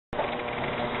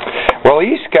Well,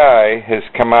 eSky has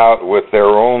come out with their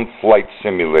own flight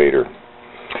simulator.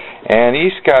 And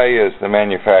eSky is the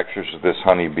manufacturers of this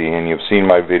Honeybee, and you've seen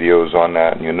my videos on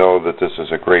that, and you know that this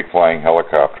is a great flying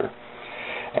helicopter.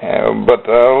 But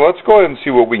let's go ahead and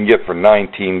see what we can get for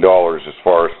 $19 as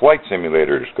far as flight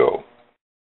simulators go.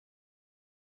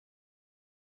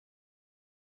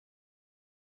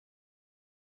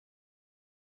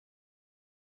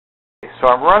 So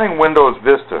I'm running Windows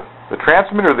Vista. The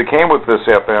transmitter that came with this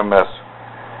FMS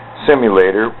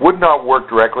simulator would not work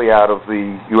directly out of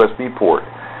the USB port.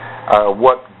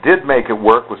 What did make it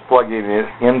work was plugging it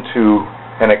into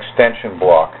an extension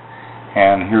block.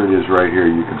 And here it is right here,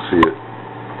 you can see it.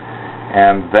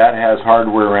 And that has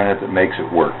hardware in it that makes it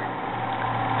work.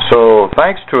 So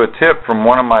thanks to a tip from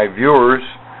one of my viewers,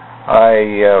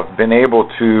 I have been able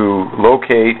to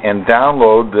locate and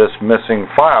download this missing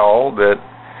file that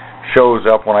shows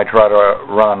up when I try to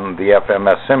run the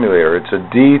FMS simulator. It's a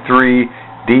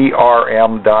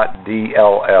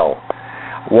D3DRM.dll.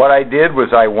 What I did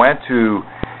was I went to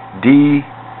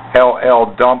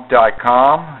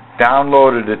dlldump.com,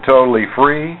 downloaded it totally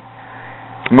free,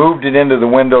 moved it into the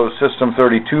Windows System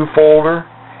 32 folder,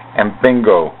 and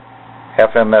bingo,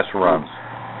 FMS runs.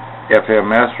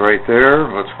 FMS right there.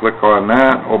 Let's click on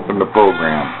that, open the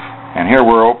program. And here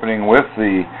we're opening with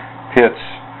the Pitts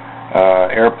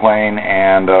airplane,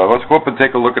 and let's go up and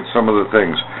take a look at some of the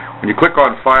things. When you click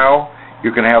on File,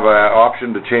 you can have an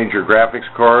option to change your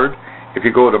graphics card. If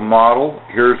you go to Model,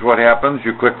 here's what happens.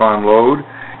 You click on Load.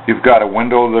 You've got a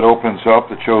window that opens up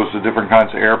that shows the different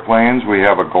kinds of airplanes. We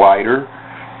have a glider.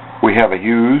 We have a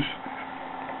Hughes.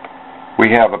 We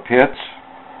have a Pitts.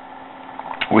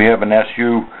 We have an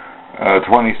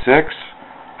Su-26,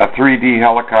 a 3D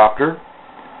helicopter,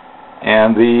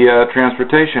 and the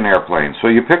transportation airplane. So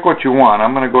you pick what you want.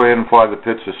 I'm going to go ahead and fly the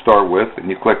Pitts to start with, and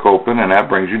you click Open, and that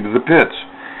brings you to the Pitts.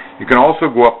 You can also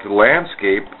go up to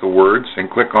Landscape, the words, and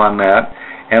click on that,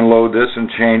 and load this, and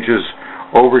changes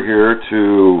over here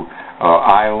to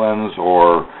islands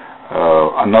or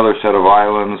another set of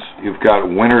islands. You've got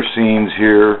winter scenes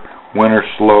here, winter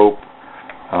slope,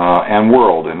 and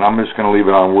world. And I'm just going to leave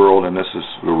it on world, and this is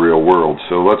the real world.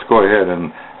 So let's go ahead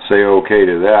and say OK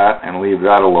to that and leave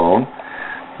that alone.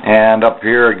 And up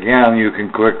here again, you can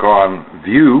click on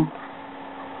View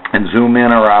and zoom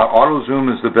in or out. Auto zoom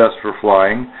is the best for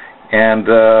flying, and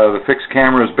the fixed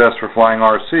camera is best for flying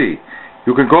RC.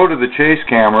 You can go to the chase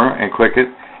camera and click it,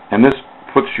 and this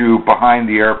puts you behind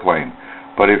the airplane.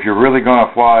 But if you're really going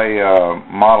to fly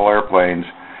model airplanes,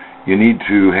 you need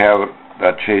to have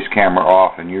that chase camera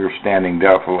off, and you're standing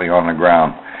definitely on the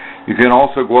ground. You can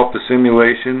also go up to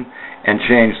Simulation and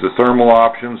change the thermal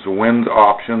options, the wind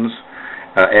options,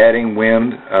 adding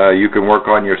wind. You can work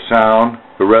on your sound,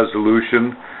 the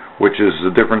resolution, which is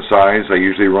a different size. I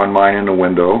usually run mine in the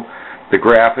window. The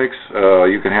graphics,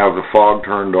 you can have the fog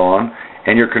turned on,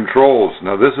 and your controls.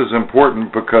 Now this is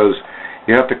important because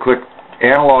you have to click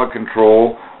analog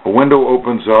control, a window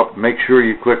opens up, make sure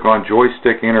you click on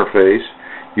Joystick Interface.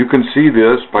 You can see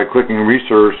this by clicking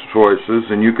Resource Choices,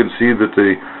 and you can see that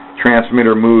the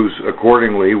transmitter moves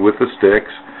accordingly with the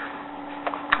sticks.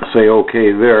 Say OK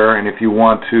there, and if you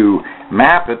want to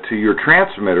map it to your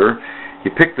transmitter, you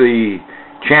pick the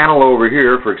channel over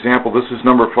here. For example, this is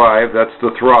number 5, that's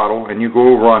the throttle, and you go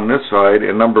over on this side,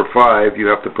 and number 5, you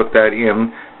have to put that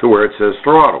in to where it says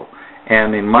throttle.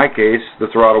 And in my case, the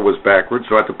throttle was backwards,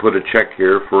 so I have to put a check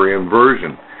here for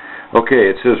inversion.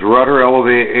 Okay, it says rudder,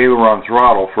 elevate, aileron,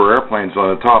 throttle for airplanes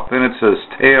on the top. Then it says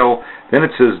tail. Then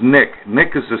it says nick.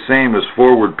 Nick is the same as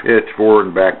forward pitch,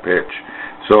 forward and back pitch.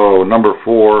 So number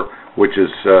 4, which is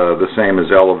the same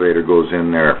as elevator, goes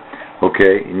in there.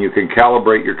 Okay, and you can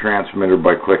calibrate your transmitter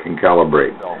by clicking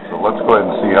Calibrate. So let's go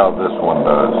ahead and see how this one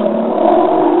does.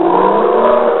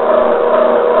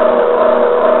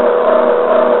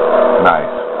 Nice.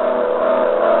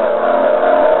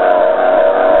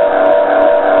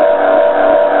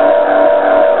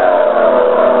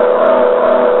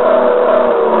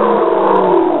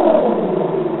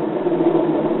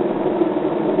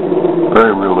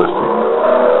 Very realistic.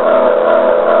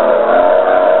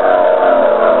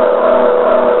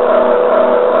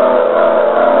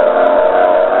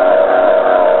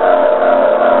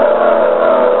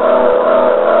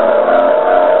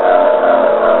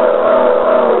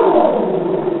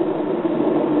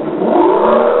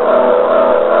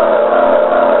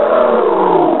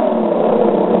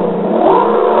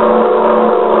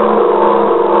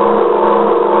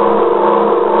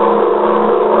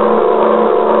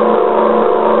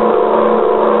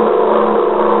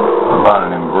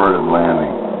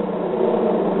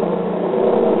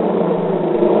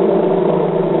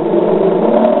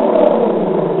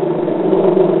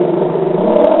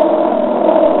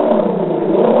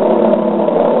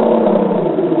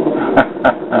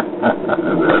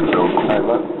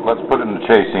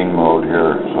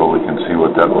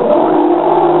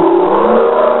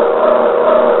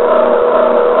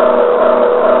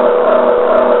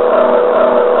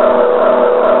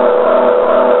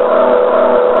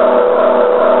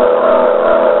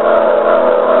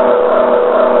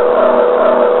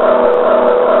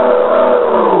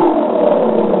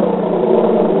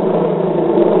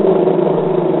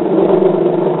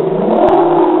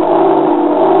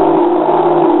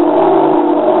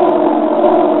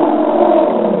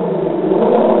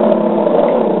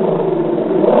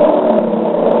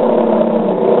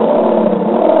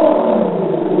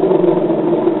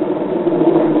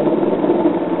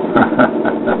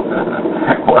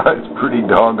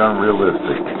 doggone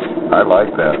realistic. I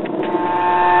like that.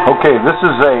 Okay, this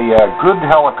is a good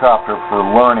helicopter for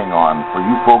learning on, for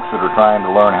you folks that are trying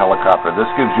to learn helicopter. This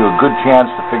gives you a good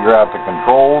chance to figure out the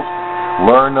controls,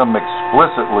 learn them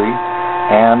explicitly,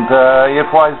 and it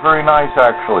flies very nice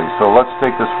actually. So let's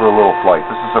take this for a little flight.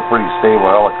 This is a pretty stable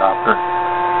helicopter.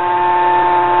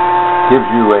 Gives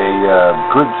you a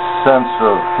good sense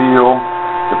of feel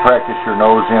to practice your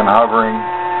nose in hovering,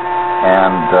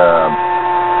 and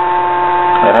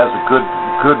it has a good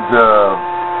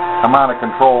amount of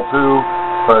control too,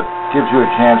 but gives you a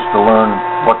chance to learn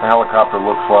what the helicopter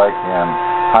looks like and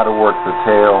how to work the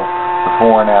tail, the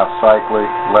fore and aft cyclic,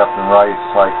 left and right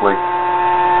cyclic,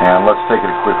 and let's take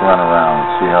it a quick run around and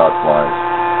see how it flies.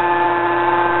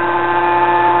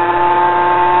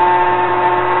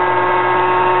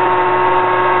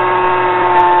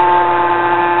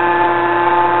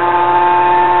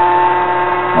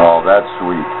 Oh, that's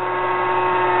sweet.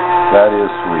 That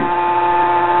is sweet.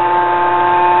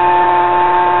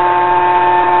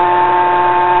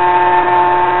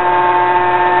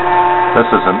 This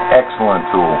is an excellent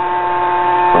tool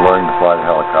for learning to fly the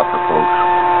helicopter, folks.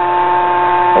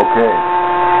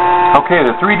 Okay,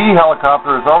 the 3D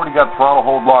helicopter has already got throttle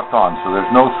hold locked on, so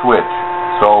there's no switch.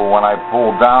 So when I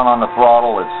pull down on the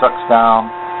throttle, it sucks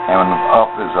down, and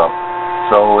up is up.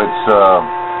 So it's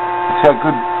got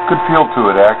good feel to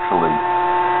it, actually.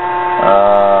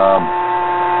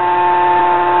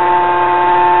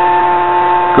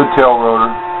 Good tail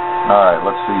rotor. All right,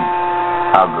 let's see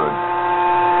how good.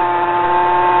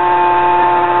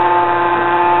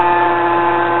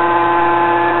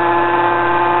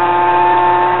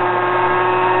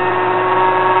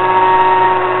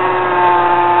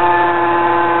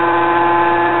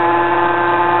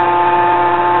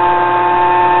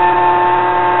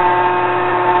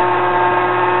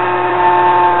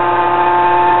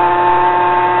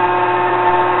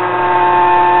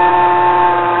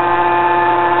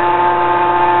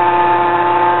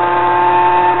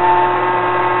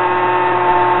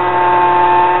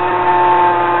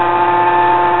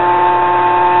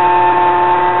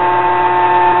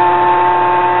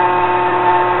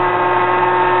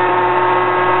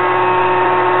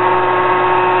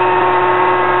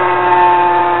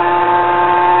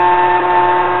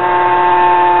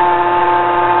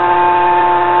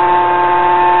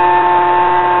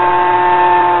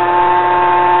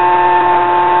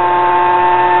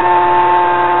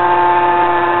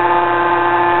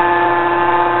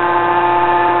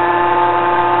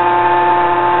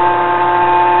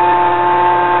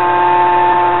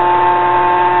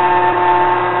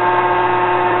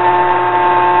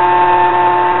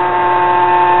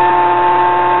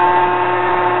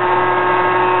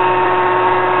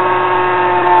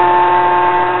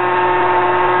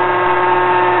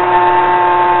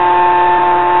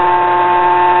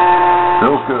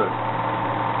 Feels good.